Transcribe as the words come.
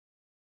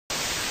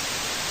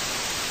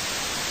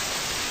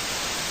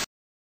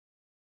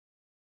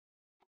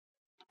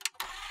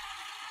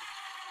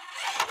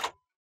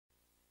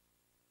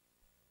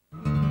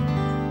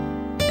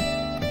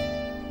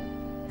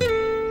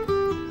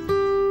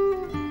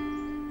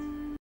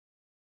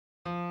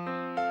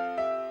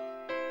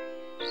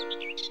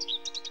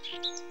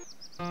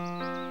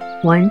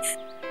Once,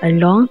 a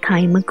long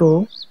time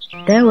ago,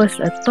 there was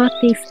a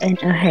tortoise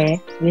and a hare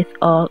with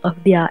all of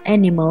their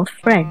animal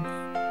friends.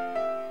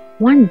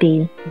 One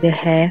day, the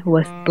hare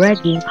was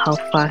bragging how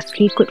fast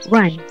he could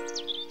run.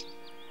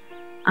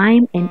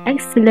 "I'm an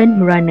excellent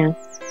runner.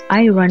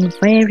 I run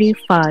very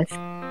fast.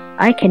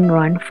 I can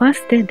run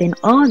faster than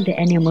all the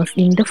animals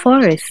in the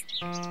forest."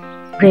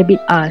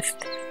 Rabbit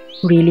asked,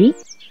 "Really?"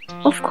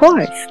 "Of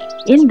course.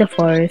 In the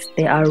forest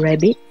there are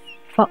rabbits,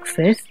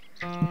 foxes,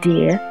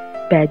 deer,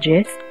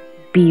 badgers,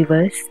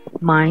 beavers,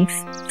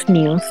 mice,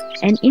 snails,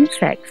 and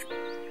insects.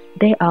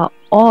 They are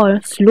all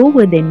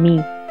slower than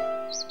me.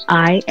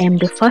 I am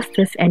the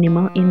fastest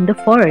animal in the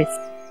forest."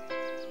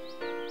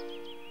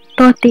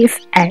 Tortoise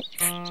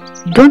asked,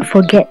 "Don't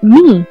forget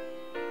me.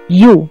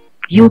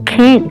 You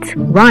can't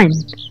run.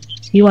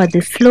 You are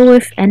the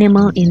slowest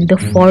animal in the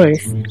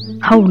forest.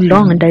 How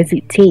long does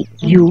it take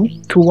you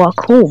to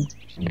walk home?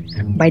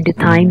 By the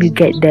time you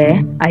get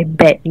there, I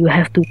bet you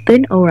have to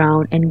turn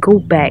around and go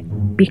back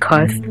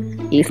because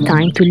it's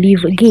time to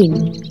leave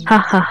again. Ha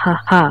ha ha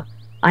ha.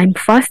 I'm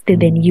faster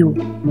than you."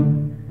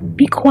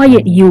 "Be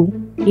quiet, you.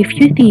 If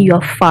you think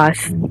you're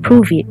fast,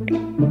 prove it.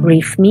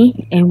 Race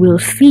me and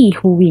we'll see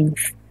who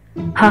wins.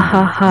 Ha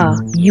ha ha.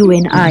 You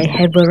and I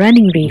have a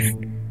running race.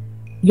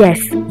 Yes,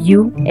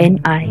 you and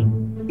I."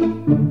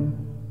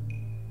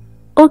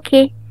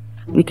 "Okay,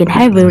 we can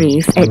have a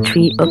race at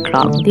 3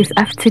 o'clock this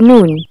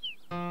afternoon."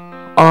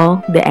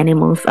 All the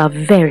animals are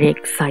very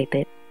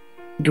excited.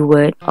 The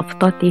word of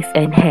Tortoise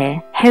and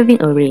Hare having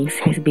a race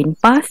has been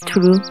passed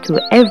through to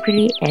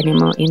every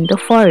animal in the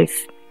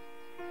forest.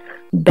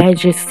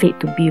 Badgers said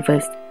to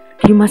beavers,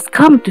 "You must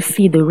come to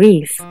see the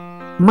race."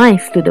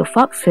 Mice to the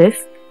foxes,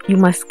 "You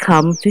must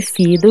come to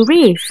see the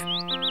race."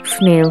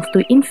 Snails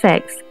to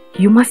insects,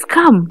 "You must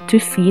come to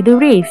see the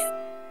race."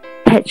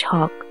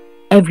 Hedgehog,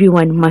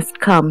 "Everyone must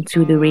come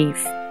to the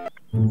race."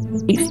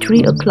 It's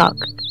 3 o'clock,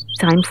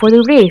 time for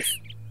the race.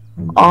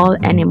 All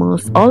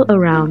animals all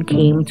around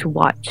came to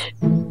watch.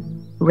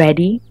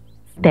 Ready,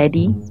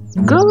 steady,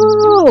 go!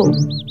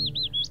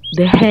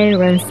 The hare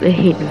runs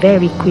ahead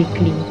very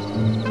quickly.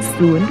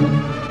 Soon,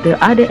 the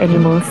other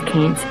animals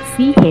can't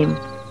see him.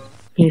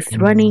 He's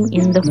running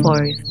in the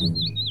forest.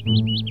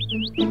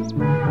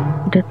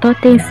 The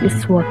tortoise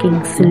is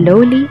walking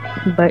slowly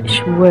but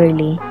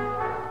surely.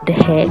 The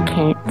hare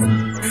can't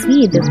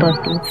see the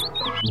tortoise.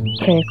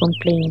 Hare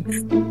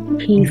complains,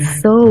 "He's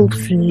so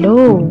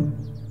slow.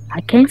 I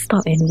can't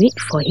stop and wait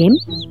for him."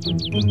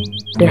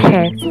 The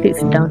hare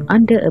sits down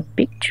under a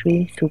big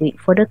tree to wait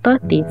for the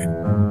tortoise.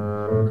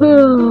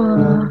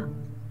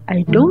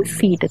 "I don't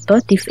see the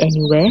tortoise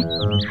anywhere.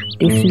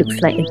 This looks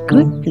like a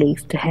good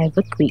place to have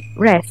a quick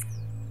rest."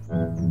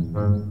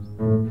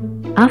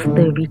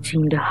 After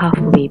reaching the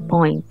halfway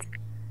point,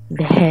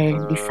 the hare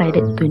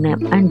decided to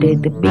nap under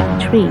the big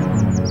tree,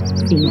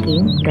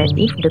 thinking that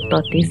if the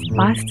tortoise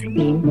passed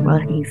him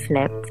while he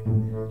slept,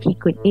 he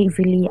could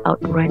easily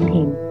outrun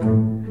him.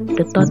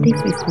 The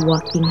tortoise is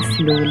walking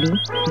slowly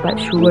but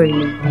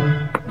surely.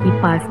 He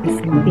passed the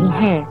sleeping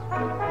hare.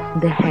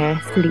 The hare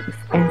sleeps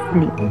and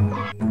sleeps.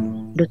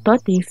 The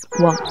tortoise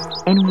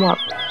walks and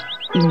walks,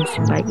 inch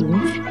by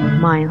inch,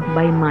 mile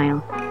by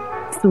mile.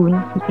 Soon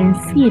he can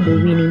see the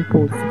winning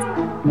post.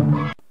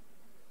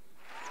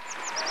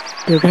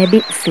 The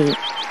rabbit said,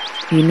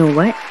 "You know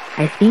what?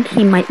 I think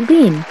he might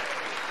win."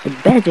 The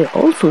badger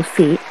also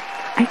said,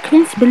 "I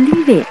can't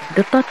believe it.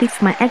 The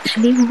tortoise might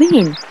actually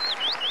win."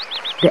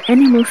 The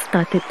animals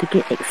started to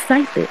get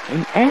excited,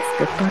 and as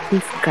the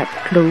tortoise got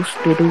close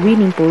to the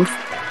winning post,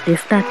 they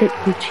started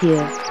to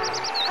cheer.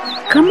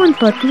 "Come on,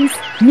 tortoise,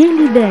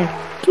 nearly there.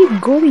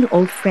 Keep going,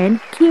 old friend,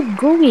 keep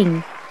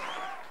going."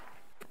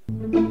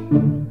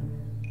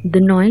 The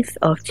noise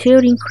of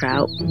cheering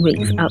crowd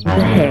wakes up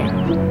the hare.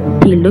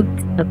 He looked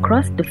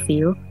across the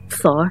field,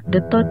 saw the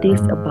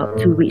tortoise about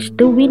to reach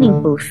the winning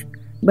post,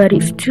 but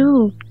it's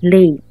too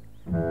late.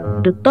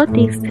 The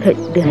tortoise heard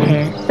the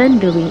hare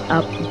thundering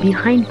up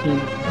behind him,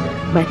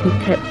 but he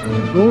kept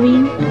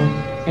going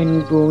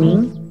and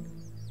going,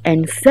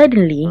 and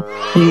suddenly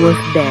he was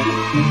there.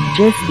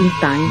 Just in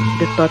time,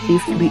 the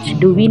tortoise reached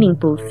the winning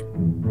post.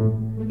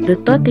 The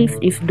tortoise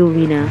is the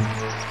winner.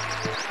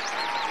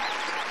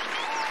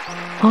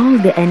 All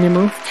the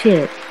animals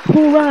cheered.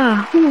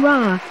 "Hurrah!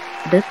 Hurrah!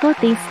 The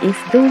tortoise is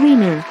the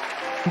winner."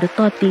 The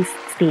tortoise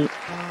said,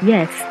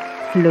 "Yes,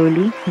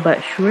 slowly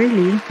but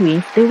surely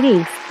wins the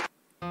race."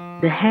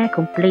 The hare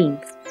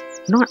complains,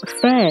 "Not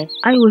fair.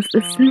 I was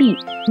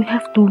asleep. You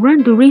have to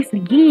run the race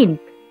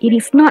again. It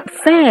is not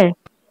fair."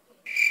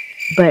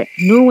 But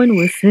no one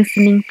was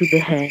listening to the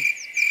hare.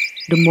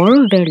 The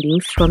moral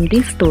values from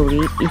this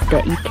story is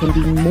that you can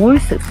be more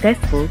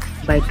successful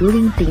by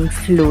doing things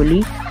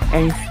slowly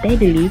and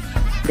steadily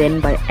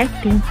than by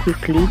acting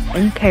quickly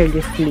and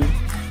carelessly.